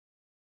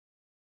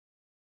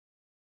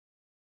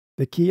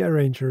The key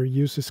arranger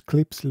uses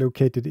clips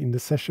located in the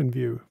session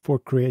view for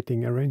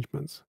creating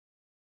arrangements.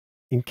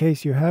 In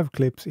case you have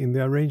clips in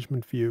the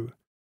arrangement view,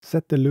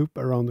 set the loop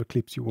around the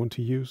clips you want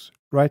to use,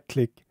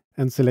 right-click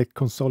and select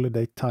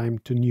Consolidate Time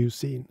to New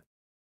Scene.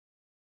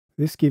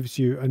 This gives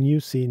you a new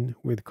scene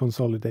with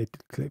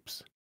consolidated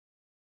clips.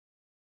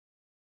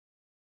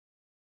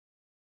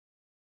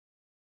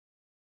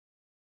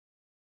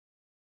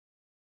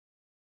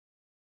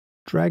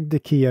 Drag the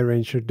key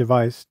arranger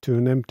device to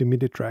an empty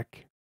MIDI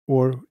track,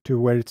 or to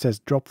where it says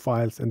Drop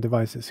Files and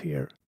Devices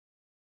here.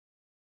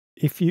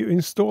 If you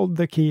installed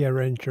the key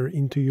arranger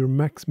into your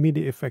Max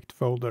MIDI effect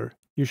folder,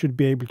 you should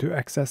be able to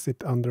access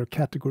it under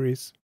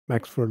Categories,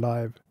 Max for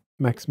Live,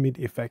 Max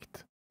MIDI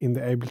effect in the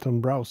Ableton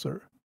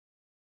browser.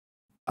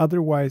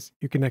 Otherwise,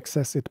 you can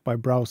access it by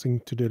browsing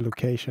to the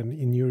location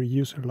in your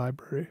user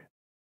library.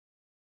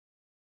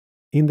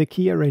 In the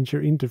key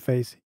arranger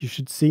interface, you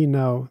should see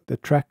now the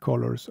track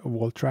colors of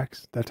all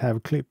tracks that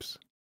have clips.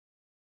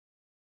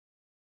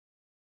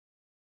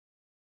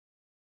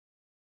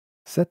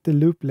 Set the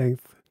loop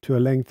length to a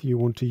length you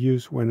want to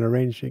use when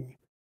arranging,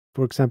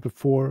 for example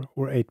 4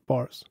 or 8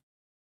 bars.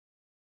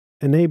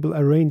 Enable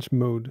Arrange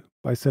mode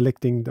by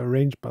selecting the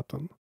Arrange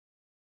button.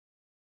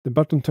 The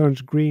button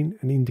turns green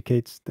and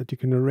indicates that you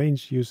can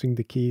arrange using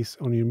the keys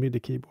on your MIDI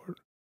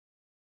keyboard.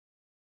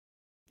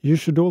 You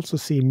should also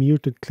see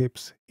muted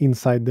clips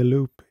inside the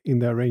loop in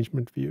the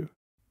arrangement view.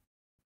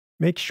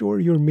 Make sure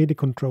your MIDI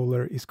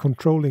controller is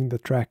controlling the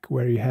track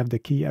where you have the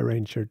key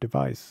arranger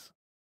device.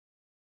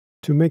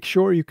 To make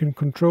sure you can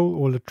control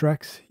all the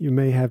tracks, you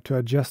may have to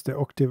adjust the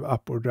octave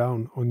up or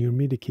down on your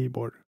MIDI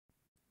keyboard.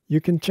 You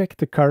can check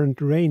the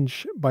current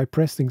range by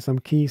pressing some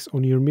keys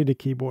on your MIDI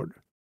keyboard.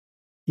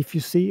 If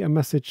you see a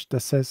message that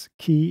says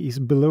key is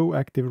below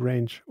active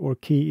range or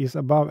key is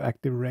above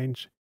active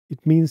range,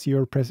 it means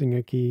you're pressing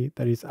a key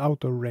that is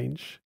out of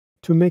range.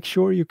 To make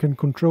sure you can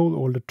control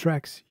all the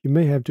tracks, you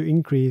may have to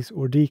increase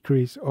or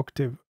decrease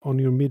octave on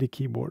your MIDI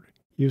keyboard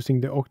using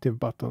the octave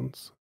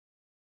buttons.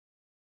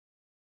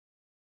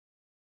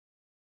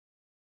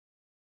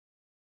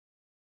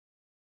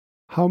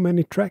 How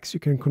many tracks you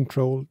can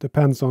control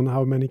depends on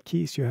how many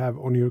keys you have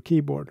on your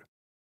keyboard.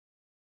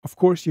 Of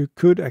course, you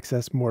could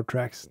access more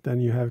tracks than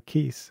you have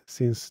keys,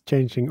 since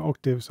changing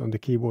octaves on the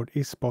keyboard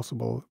is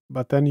possible,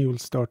 but then you will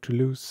start to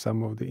lose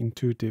some of the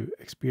intuitive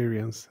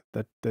experience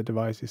that the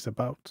device is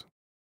about.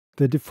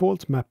 The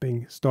default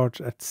mapping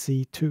starts at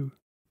C2.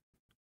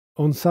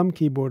 On some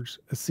keyboards,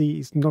 a C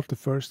is not the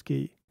first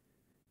key.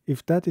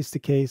 If that is the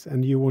case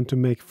and you want to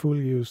make full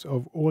use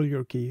of all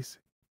your keys,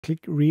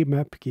 click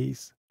Remap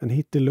Keys and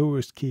hit the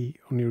lowest key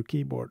on your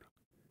keyboard.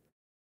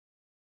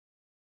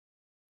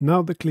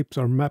 Now the clips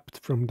are mapped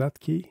from that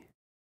key.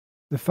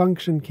 The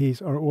function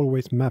keys are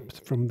always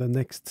mapped from the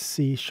next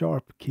C#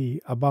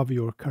 key above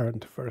your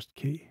current first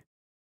key.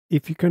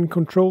 If you can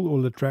control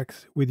all the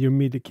tracks with your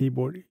MIDI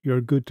keyboard,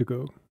 you're good to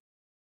go.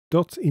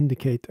 Dots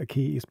indicate a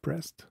key is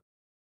pressed.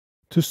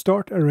 To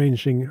start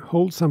arranging,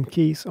 hold some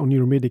keys on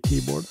your MIDI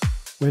keyboard.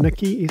 When a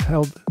key is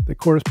held, the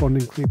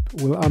corresponding clip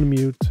will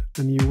unmute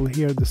and you will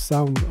hear the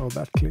sound of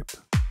that clip.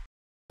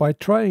 By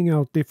trying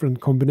out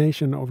different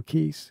combination of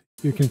keys,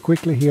 you can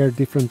quickly hear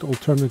different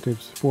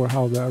alternatives for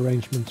how the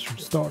arrangement should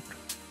start.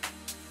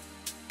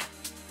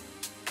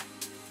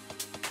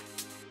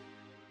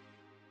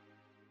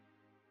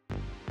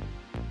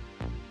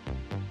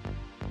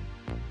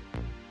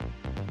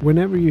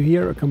 Whenever you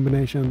hear a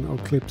combination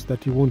of clips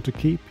that you want to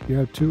keep, you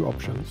have two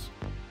options.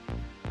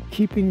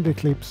 Keeping the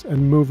clips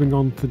and moving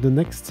on to the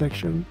next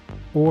section,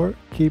 or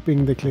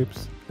keeping the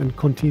clips and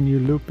continue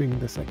looping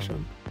the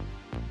section.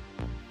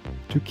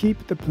 To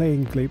keep the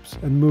playing clips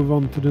and move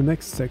on to the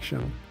next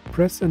section,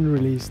 press and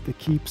release the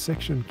Keep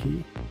Section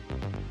key.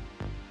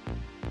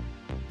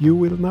 You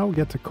will now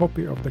get a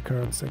copy of the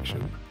current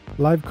section.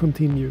 Live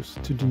continues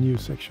to the new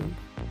section.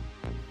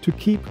 To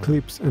keep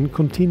clips and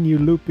continue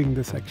looping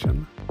the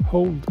section,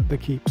 hold the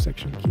Keep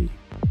Section key.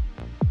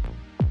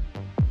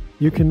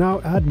 You can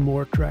now add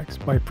more tracks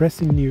by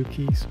pressing new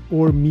keys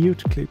or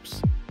mute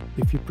clips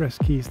if you press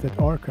keys that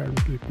are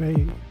currently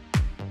playing.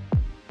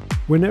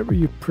 Whenever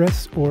you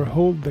press or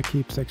hold the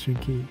Keep Section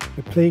key,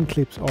 the playing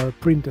clips are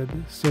printed,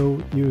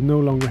 so you no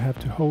longer have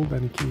to hold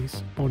any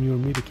keys on your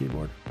MIDI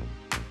keyboard.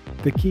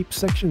 The Keep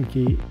Section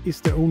key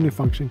is the only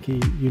function key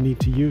you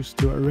need to use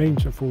to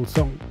arrange a full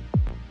song.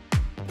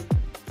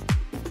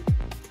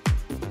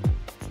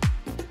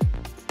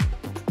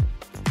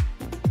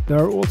 There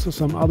are also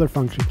some other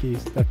function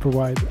keys that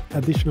provide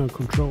additional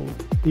control.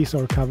 These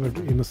are covered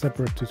in a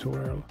separate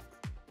tutorial.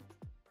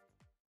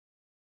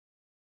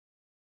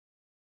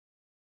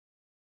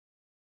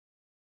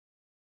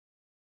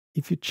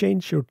 If you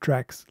change your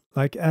tracks,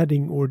 like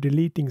adding or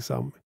deleting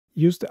some,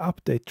 use the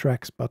Update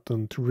Tracks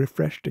button to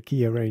refresh the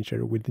key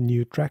arranger with the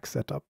new track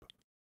setup.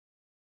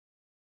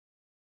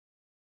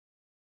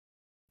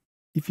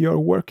 If you are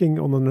working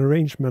on an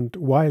arrangement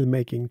while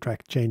making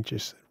track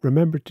changes,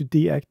 remember to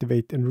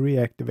deactivate and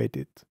reactivate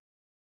it.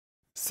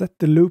 Set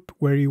the loop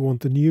where you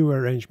want a new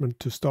arrangement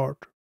to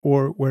start,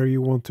 or where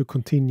you want to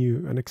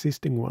continue an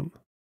existing one.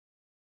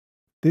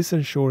 This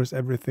ensures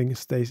everything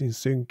stays in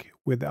sync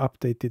with the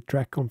updated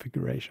track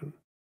configuration.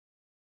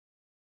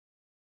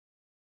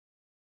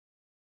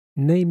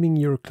 Naming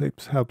your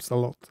clips helps a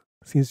lot,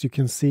 since you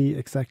can see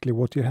exactly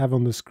what you have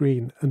on the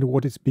screen and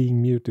what is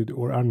being muted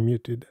or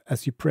unmuted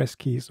as you press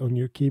keys on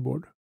your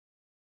keyboard.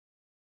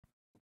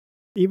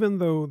 Even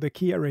though the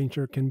key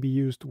arranger can be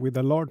used with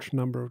a large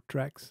number of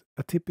tracks,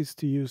 a tip is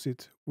to use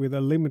it with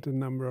a limited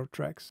number of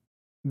tracks.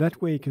 That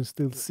way you can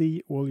still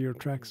see all your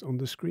tracks on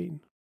the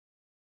screen.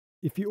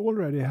 If you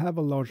already have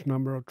a large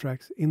number of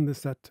tracks in the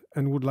set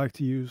and would like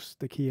to use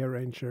the key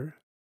arranger,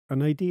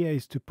 an idea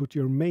is to put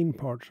your main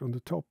parts on the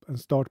top and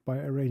start by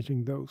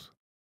arranging those.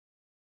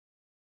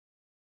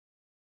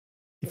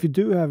 If you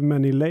do have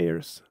many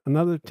layers,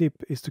 another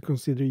tip is to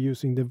consider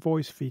using the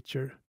voice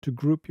feature to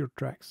group your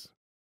tracks.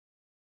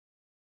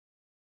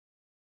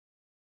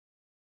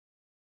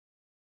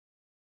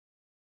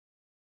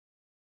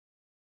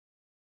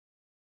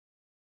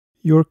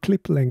 Your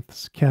clip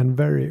lengths can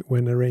vary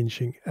when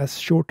arranging, as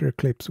shorter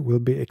clips will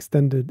be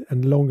extended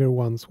and longer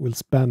ones will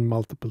span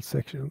multiple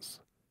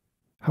sections.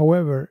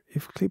 However,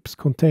 if clips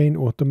contain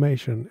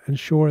automation,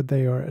 ensure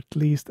they are at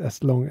least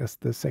as long as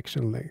the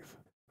section length.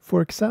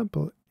 For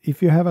example,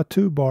 if you have a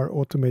 2-bar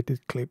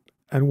automated clip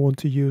and want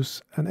to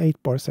use an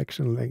 8-bar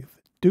section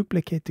length,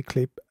 duplicate the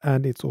clip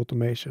and its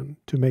automation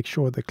to make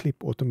sure the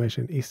clip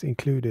automation is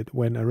included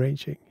when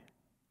arranging.